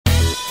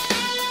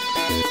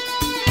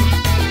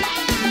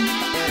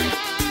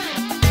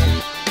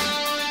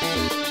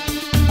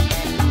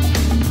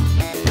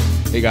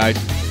Hey guys,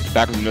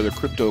 back with another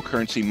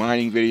cryptocurrency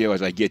mining video.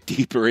 As I get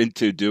deeper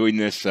into doing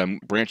this, I'm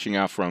branching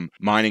out from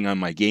mining on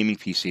my gaming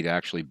PC to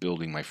actually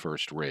building my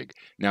first rig.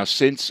 Now,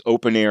 since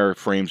open air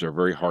frames are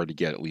very hard to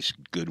get, at least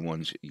good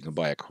ones, you can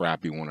buy a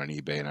crappy one on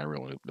eBay, and I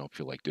really don't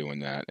feel like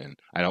doing that, and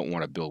I don't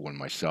want to build one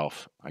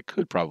myself. I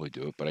could probably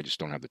do it, but I just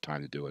don't have the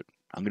time to do it.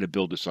 I'm going to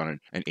build this on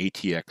an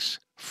ATX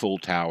full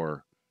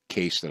tower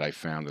case that I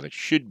found that it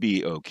should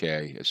be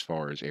okay as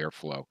far as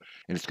airflow.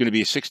 And it's going to be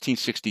a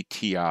 1660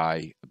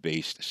 Ti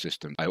based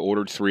system. I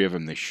ordered 3 of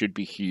them. They should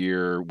be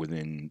here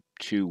within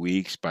 2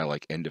 weeks by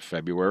like end of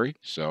February.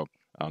 So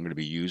I'm going to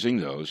be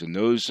using those. And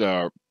those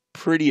are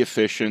pretty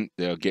efficient.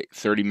 They'll get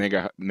 30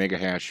 mega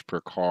hash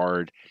per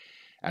card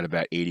at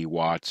about 80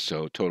 watts.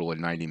 So total of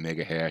 90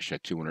 mega hash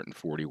at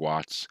 240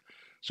 watts.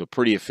 So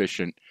pretty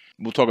efficient.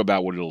 We'll talk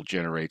about what it'll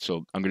generate.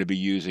 So I'm going to be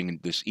using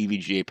this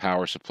EVGA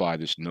power supply,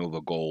 this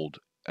Nova Gold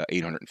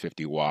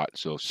 850 watts,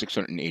 so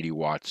 680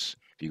 watts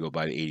if you go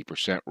by the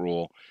 80%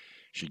 rule.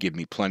 Should give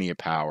me plenty of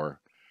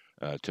power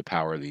to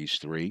power these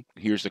 3.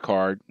 Here's the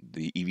card,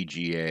 the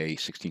EVGA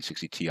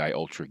 1660 Ti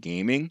Ultra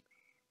Gaming.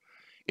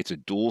 It's a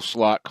dual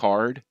slot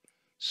card,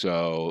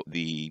 so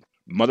the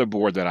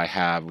motherboard that I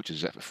have, which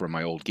is from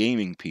my old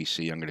gaming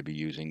PC, I'm going to be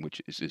using,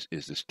 which is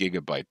this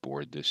Gigabyte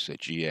board, this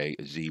GA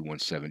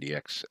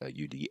Z170X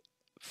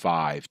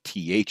UD5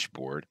 TH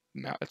board.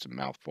 That's a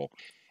mouthful.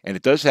 And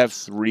it does have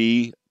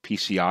 3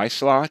 PCI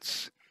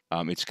slots.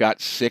 It's got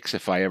 6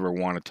 if I ever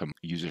wanted to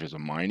use it as a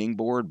mining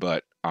board,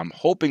 but I'm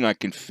hoping I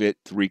can fit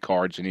 3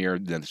 cards in here.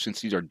 Then since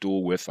these are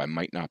dual width, I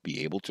might not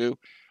be able to.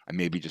 I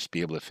maybe just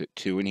be able to fit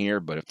 2 in here,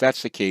 but if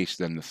that's the case,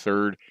 then the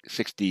third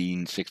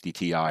 1660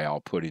 Ti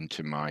I'll put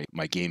into my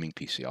gaming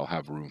PC. I'll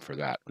have room for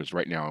that, because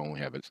right now I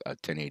only have a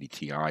 1080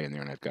 Ti in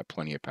there, and I've got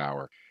plenty of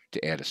power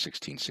to add a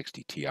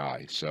 1660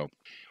 Ti. So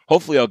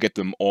hopefully I'll get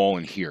them all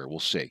in here. We'll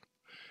see.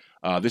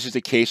 This is the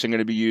case I'm going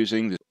to be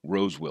using, the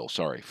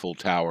full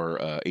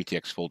tower,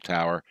 ATX full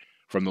tower.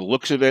 From the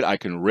looks of it, I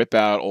can rip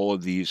out all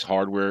of these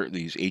hardware,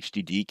 these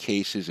HDD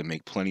cases, and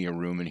make plenty of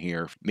room in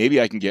here. Maybe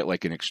I can get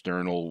like an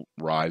external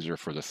riser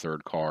for the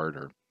third card,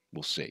 or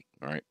we'll see.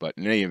 All right, but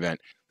in any event,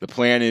 the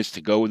plan is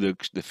to go with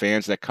the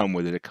fans that come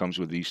with it. It comes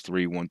with these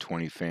 3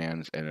 120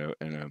 fans and a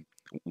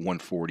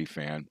 140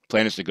 fan.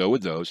 Plan is to go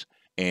with those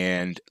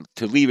and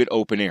to leave it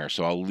open air.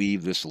 So I'll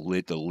leave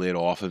the lid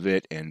off of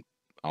it, and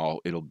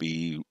it'll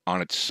be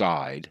on its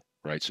side,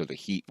 right? So the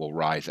heat will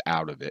rise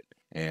out of it,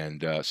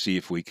 and see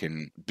if we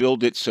can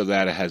build it so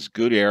that it has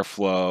good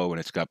airflow and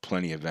it's got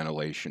plenty of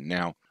ventilation.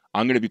 Now,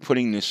 I'm going to be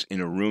putting this in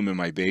a room in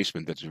my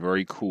basement that's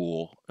very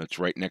cool. It's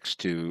right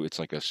next to, it's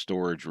like a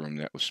storage room,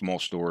 a small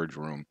storage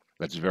room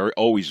that's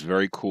always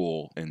very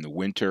cool in the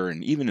winter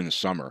and even in the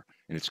summer.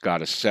 And it's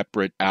got a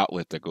separate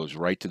outlet that goes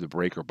right to the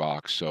breaker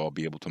box, so I'll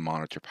be able to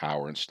monitor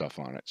power and stuff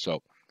on it.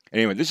 So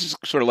anyway, this is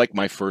sort of like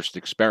my first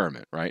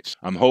experiment, right?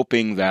 I'm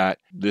hoping that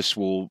this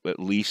will at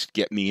least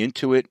get me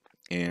into it,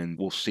 and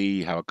we'll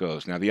see how it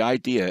goes. Now, the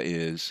idea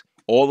is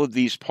all of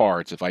these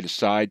parts, if I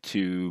decide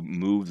to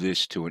move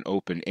this to an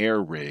open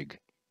air rig,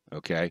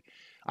 okay,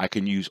 I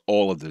can use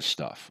all of this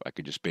stuff. I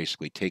could just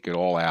basically take it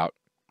all out,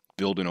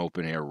 build an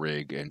open air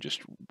rig, and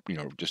just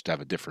have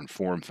a different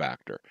form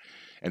factor.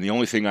 And the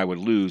only thing I would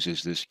lose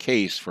is this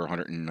case for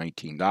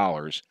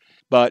 $119,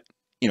 but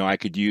I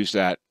could use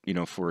that,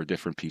 for a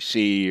different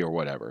PC or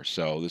whatever.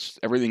 So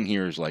everything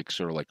here is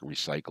sort of like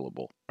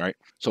recyclable, right?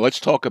 So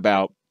let's talk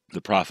about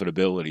the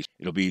profitability.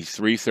 It'll be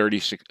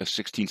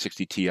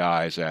 1660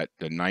 Ti's at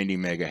the 90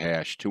 mega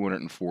hash,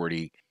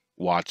 240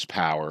 watts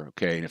power,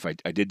 okay? And if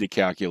I did the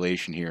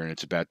calculation here, and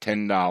it's about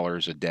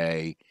 $10 a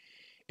day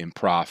in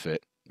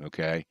profit,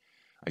 okay?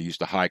 I used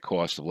the high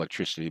cost of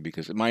electricity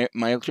because my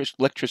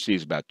electricity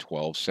is about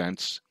 12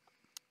 cents,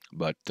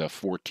 but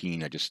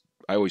 14,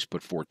 I always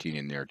put 14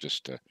 in there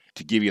just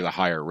to give you the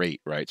higher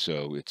rate, right?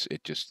 So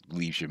it just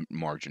leaves you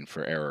margin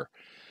for error.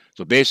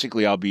 So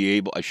basically, I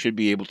should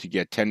be able to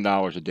get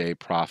 $10 a day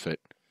profit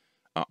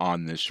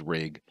on this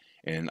rig.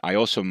 And I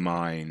also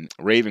mine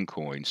Raven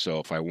coins. So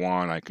if I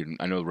want,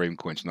 I know Raven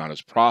coin's not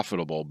as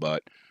profitable,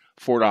 but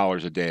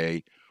 $4 a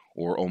day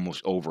or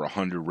almost over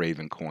 100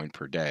 Raven coin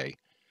per day.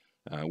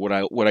 What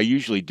I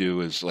usually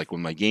do is, like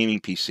with my gaming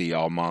PC,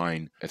 I'll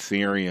mine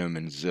Ethereum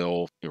and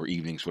ZIL or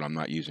evenings when I'm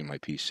not using my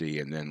PC,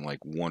 and then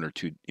like 1 or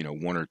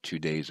 2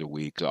 days a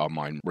week I'll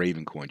mine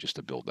Ravencoin just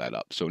to build that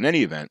up. So in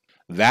any event,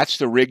 that's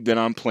the rig that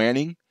I'm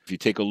planning. If you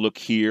take a look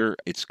here,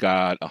 it's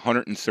got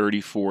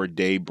 134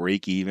 day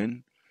break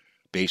even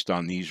based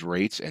on these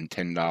rates and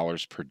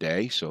 $10 per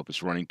day. So if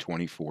it's running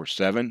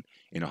 24/7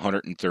 in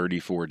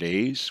 134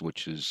 days,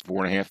 which is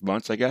 4.5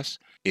 months, I guess,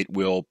 it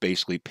will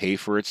basically pay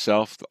for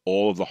itself,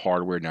 all of the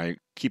hardware. Now,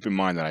 keep in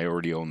mind that I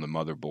already own the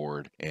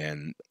motherboard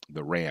and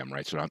the RAM,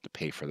 right? So I don't have to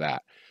pay for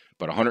that.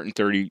 But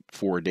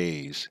 134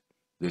 days,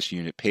 this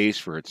unit pays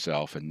for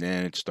itself, and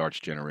then it starts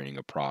generating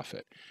a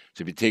profit.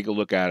 So if you take a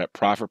look at it,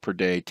 profit per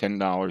day,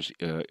 $10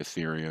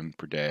 Ethereum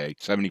per day,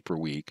 70 per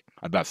week,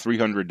 about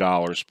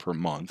 $300 per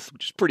month,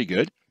 which is pretty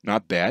good.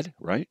 Not bad,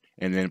 right?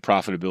 And then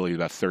profitability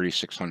about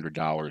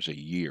 $3,600 a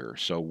year.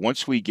 So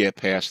once we get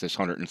past this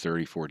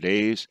 134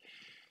 days,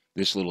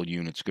 this little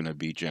unit's going to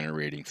be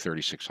generating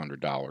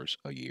 $3,600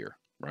 a year,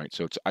 right?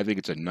 So I think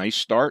it's a nice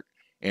start.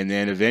 And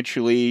then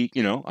eventually,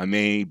 you know, I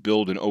may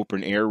build an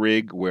open air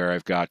rig where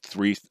I've got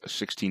 3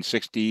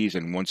 1660s,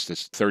 and once the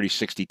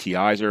 3060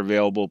 Ti's are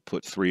available,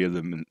 put 3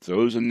 of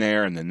those in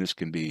there, and then this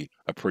can be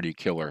a pretty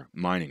killer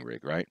mining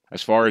rig, right?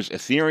 As far as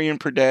Ethereum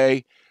per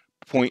day,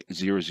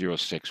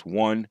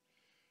 0.0061.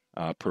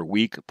 Per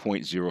week,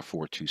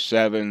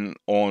 0.0427.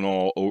 All in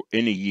all,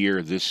 in a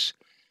year, this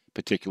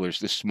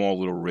small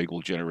little rig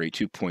will generate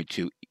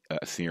 2.2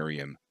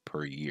 Ethereum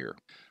per year.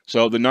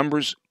 So the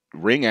numbers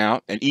ring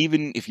out, and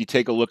even if you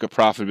take a look at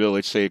profitability,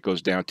 let's say it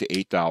goes down to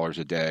 $8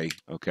 a day,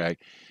 okay,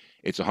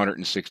 it's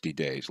 160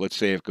 days. Let's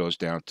say it goes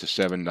down to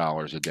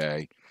 $7 a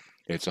day,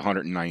 it's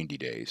 190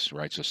 days,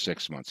 right? So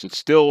 6 months. It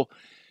still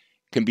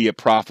can be a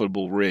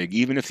profitable rig,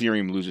 even if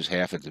Ethereum loses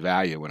half its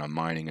value when I'm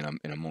mining and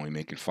I'm only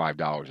making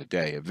 $5 a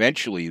day.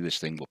 Eventually, this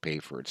thing will pay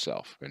for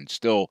itself and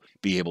still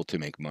be able to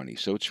make money.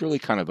 So it's really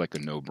kind of like a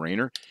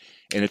no-brainer,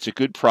 and it's a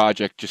good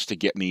project just to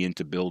get me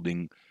into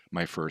building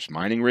my first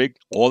mining rig.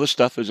 All the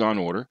stuff is on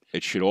order.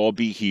 It should all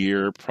be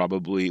here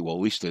probably, well,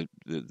 at least the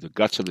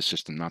guts of the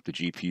system, not the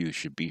GPU,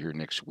 should be here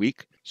next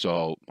week.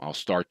 So I'll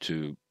start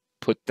to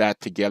put that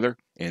together,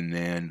 and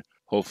then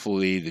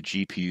hopefully the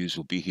GPUs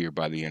will be here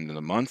by the end of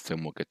the month,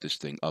 and we'll get this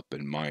thing up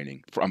and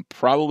mining. I'm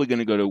probably going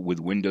to go with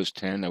Windows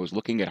 10. I was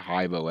looking at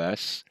Hive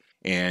OS,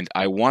 and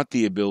I want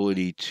the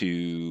ability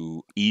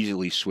to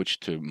easily switch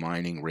to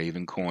mining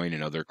Ravencoin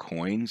and other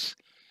coins.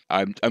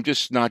 I'm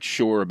just not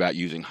sure about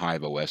using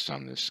Hive OS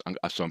on this.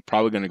 So I'm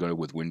probably going to go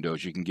with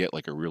Windows. You can get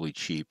like a really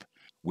cheap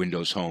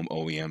Windows Home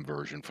OEM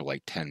version for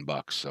like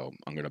 $10. So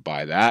I'm going to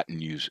buy that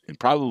and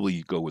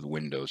probably go with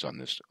Windows on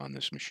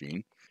this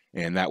machine.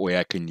 And that way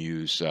I can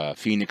use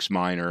Phoenix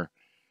Miner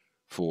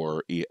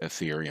for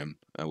Ethereum,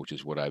 which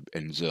is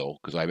and ZIL,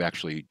 because I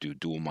actually do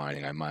dual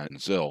mining. I mine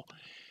ZIL.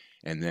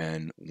 And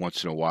then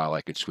once in a while,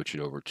 I could switch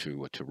it over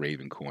to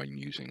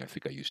Ravencoin I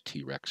think I use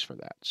T-Rex for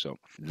that. So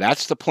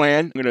that's the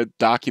plan. I'm going to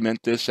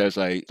document this as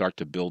I start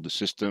to build the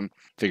system.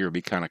 Figure it'd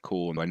be kind of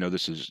cool. And I know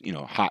this is, you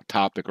know, a hot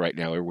topic right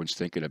now. Everyone's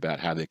thinking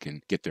about how they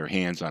can get their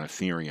hands on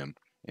Ethereum.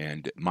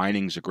 And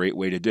mining is a great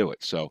way to do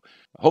it. So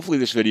hopefully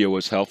this video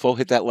was helpful.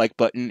 Hit that like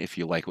button if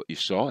you like what you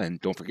saw.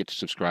 And don't forget to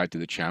subscribe to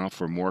the channel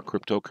for more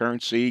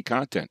cryptocurrency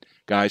content.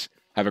 Guys,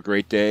 have a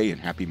great day and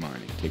happy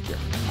mining. Take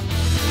care.